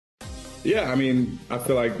Yeah, I mean, I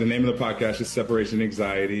feel like the name of the podcast is Separation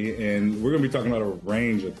Anxiety, and we're going to be talking about a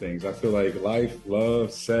range of things. I feel like life,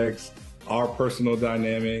 love, sex, our personal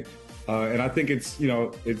dynamic. And I think it's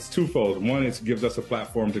twofold. One, it gives us a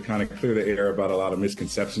platform to kind of clear the air about a lot of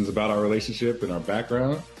misconceptions about our relationship and our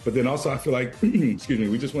background. But then also I feel like, excuse me,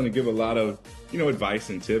 we just want to give a lot of, advice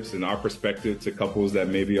and tips and our perspective to couples that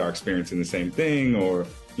maybe are experiencing the same thing or,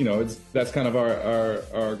 that's kind of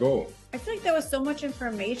our goal. I feel like there was so much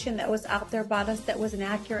information that was out there about us that was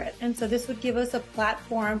inaccurate. And so this would give us a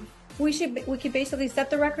platform. We could basically set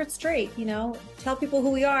the record straight, tell people who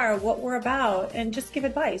we are, what we're about, and just give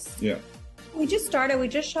advice. Yeah. We just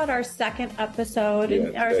shot our second episode,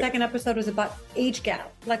 and our second episode was about age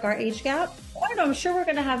gap, like our age gap. I don't know, I'm sure we're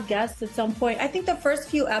going to have guests at some point. I think the first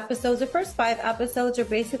 5 episodes are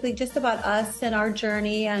basically just about us and our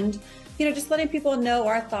journey and, just letting people know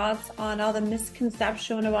our thoughts on all the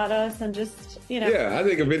misconception about us and just, Yeah, I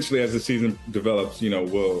think eventually as the season develops,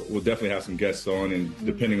 we'll definitely have some guests on, and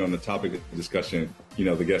depending on the topic of discussion,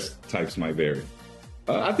 the guest types might vary.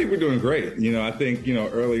 I think we're doing great. I think,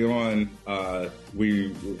 early on,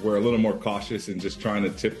 we were a little more cautious and just trying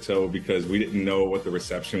to tiptoe because we didn't know what the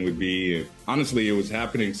reception would be. And honestly, it was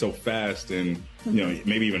happening so fast and,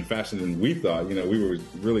 maybe even faster than we thought. We were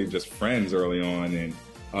really just friends early on, and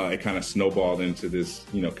it kind of snowballed into this,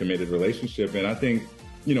 committed relationship. And I think,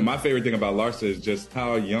 my favorite thing about Larsa is just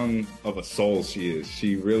how young of a soul she is.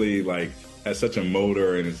 She really has such a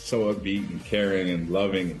motor and is so upbeat and caring and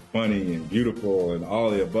loving and funny and beautiful and all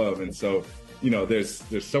the above. And so,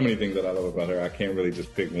 there's so many things that I love about her. I can't really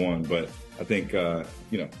just pick one, but I think, I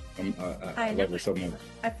love her so much.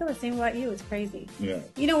 I feel the same about you. It's crazy. Yeah.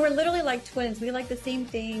 We're literally like twins. We like the same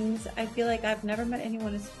things. I feel like I've never met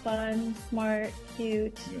anyone as fun, smart,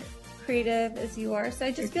 cute, creative as you are. So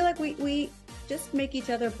I just feel like we just make each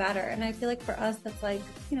other better. And I feel like for us, that's like,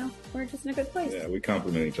 we're just in a good place. Yeah, we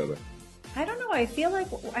complement each other. I don't know. I feel like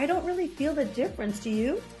I don't really feel the difference. Do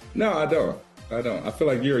you? No, I don't. I feel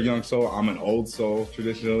like you're a young soul. I'm an old soul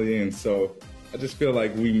traditionally. And so I just feel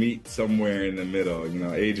like we meet somewhere in the middle.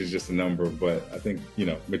 Age is just a number, but I think,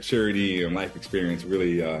 maturity and life experience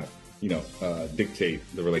really, dictate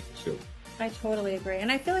the relationship. I totally agree. And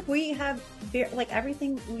I feel like we have,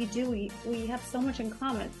 everything we do, we have so much in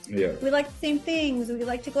common. Yeah. We like the same things. We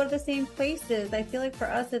like to go to the same places. I feel like for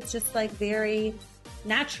us, it's just very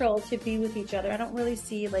natural to be with each other. I don't really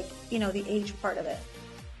see the age part of it.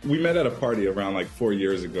 We met at a party around 4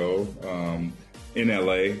 years ago in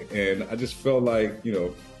LA, and I just felt like,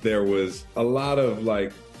 there was a lot of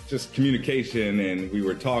just communication, and we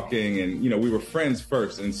were talking, and, we were friends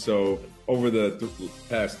first. And so over the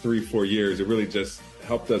past 3-4 years, it really just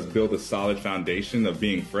helped us build a solid foundation of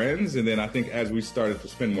being friends. And then I think as we started to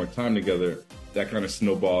spend more time together, that kind of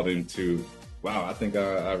snowballed into, wow, I think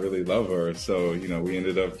I really love her. So, we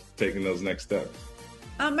ended up taking those next steps.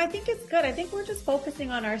 I think it's good. I think we're just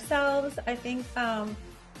focusing on ourselves. I think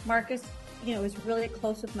Marcus, is really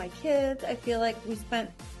close with my kids. I feel like we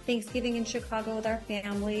spent Thanksgiving in Chicago with our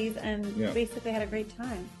families and basically had a great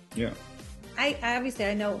time. Yeah. I obviously,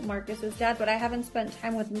 I know Marcus's dad, but I haven't spent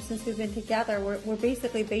time with him since we've been together. We're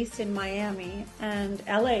basically based in Miami and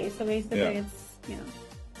LA. So basically it's,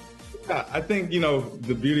 I think,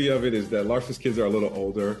 the beauty of it is that Larsa's kids are a little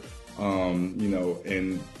older.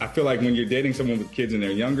 And I feel like when you're dating someone with kids and they're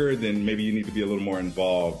younger, then maybe you need to be a little more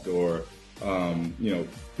involved or,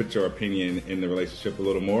 put your opinion in the relationship a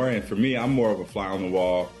little more. And for me, I'm more of a fly on the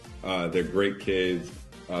wall. They're great kids.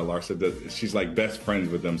 Larsa she's best friends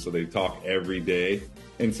with them. So they talk every day.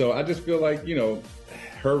 And so I just feel like,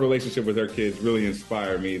 her relationship with her kids really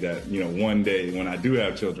inspired me that, one day when I do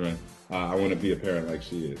have children, I want to be a parent like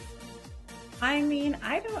she is. I mean,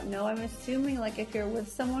 I don't know. I'm assuming if you're with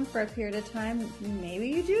someone for a period of time, maybe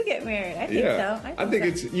you do get married. I think so. I think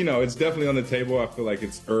it's, it's definitely on the table. I feel like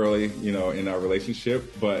it's early, in our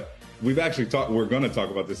relationship, but we've actually we're going to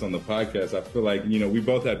talk about this on the podcast. I feel like, we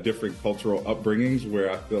both have different cultural upbringings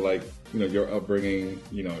where I feel like, your upbringing,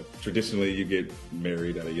 traditionally you get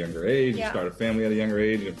married at a younger age, you start a family at a younger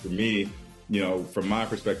age. And for me, from my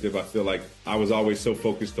perspective, I feel like I was always so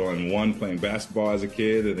focused on one, playing basketball as a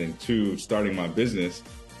kid, and then two, starting my business,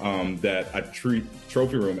 that I treat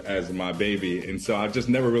Trophy Room as my baby. And so I've just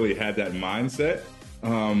never really had that mindset.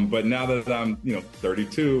 But now that I'm,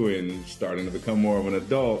 32 and starting to become more of an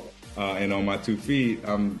adult, and on my 2 feet,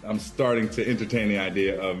 I'm starting to entertain the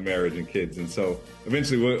idea of marriage and kids. And so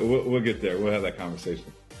eventually we'll get there. We'll have that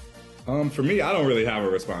conversation. For me, I don't really have a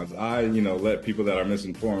response. I, let people that are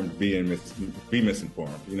misinformed be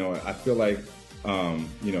misinformed. I feel like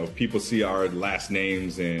People see our last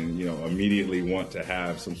names and, immediately want to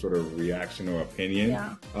have some sort of reaction or opinion.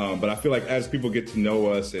 Yeah. But I feel like as people get to know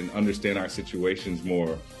us and understand our situations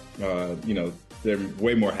more, they're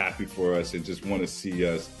way more happy for us and just want to see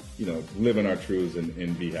us, live in our truths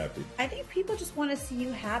and be happy. I think people just want to see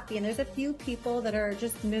you happy. And there's a few people that are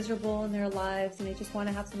just miserable in their lives and they just want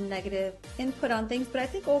to have some negative input on things. But I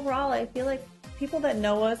think overall, I feel like people that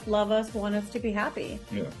know us, love us, want us to be happy.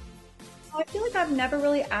 Yeah. So I feel like I've never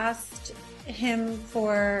really asked him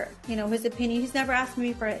for, his opinion. He's never asked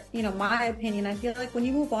me for, my opinion. I feel like when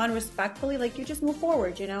you move on respectfully, like you just move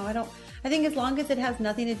forward, I think as long as it has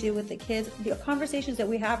nothing to do with the kids, the conversations that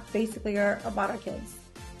we have basically are about our kids.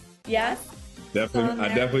 Yes? Definitely. I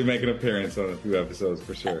definitely make an appearance on a few episodes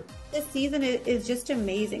for sure. This season is just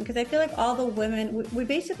amazing because I feel like all the women, we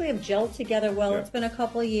basically have gelled together well. Yeah. It's been a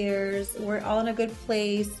couple of years. We're all in a good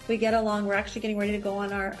place. We get along. We're actually getting ready to go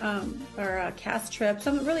on our cast trip.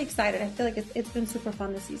 So I'm really excited. I feel like it's been super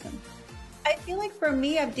fun this season. I feel like for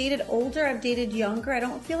me, I've dated older, I've dated younger. I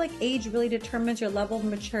don't feel like age really determines your level of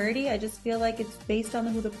maturity. I just feel like it's based on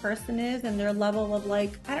who the person is and their level of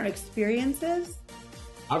experiences.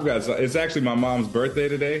 It's actually my mom's birthday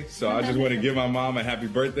today, so I just want to give my mom a happy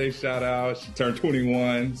birthday shout out. She turned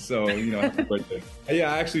 21, so, happy birthday.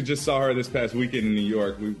 Yeah, I actually just saw her this past weekend in New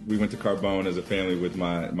York. We went to Carbone as a family with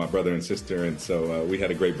my brother and sister, and so we had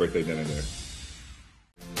a great birthday dinner there.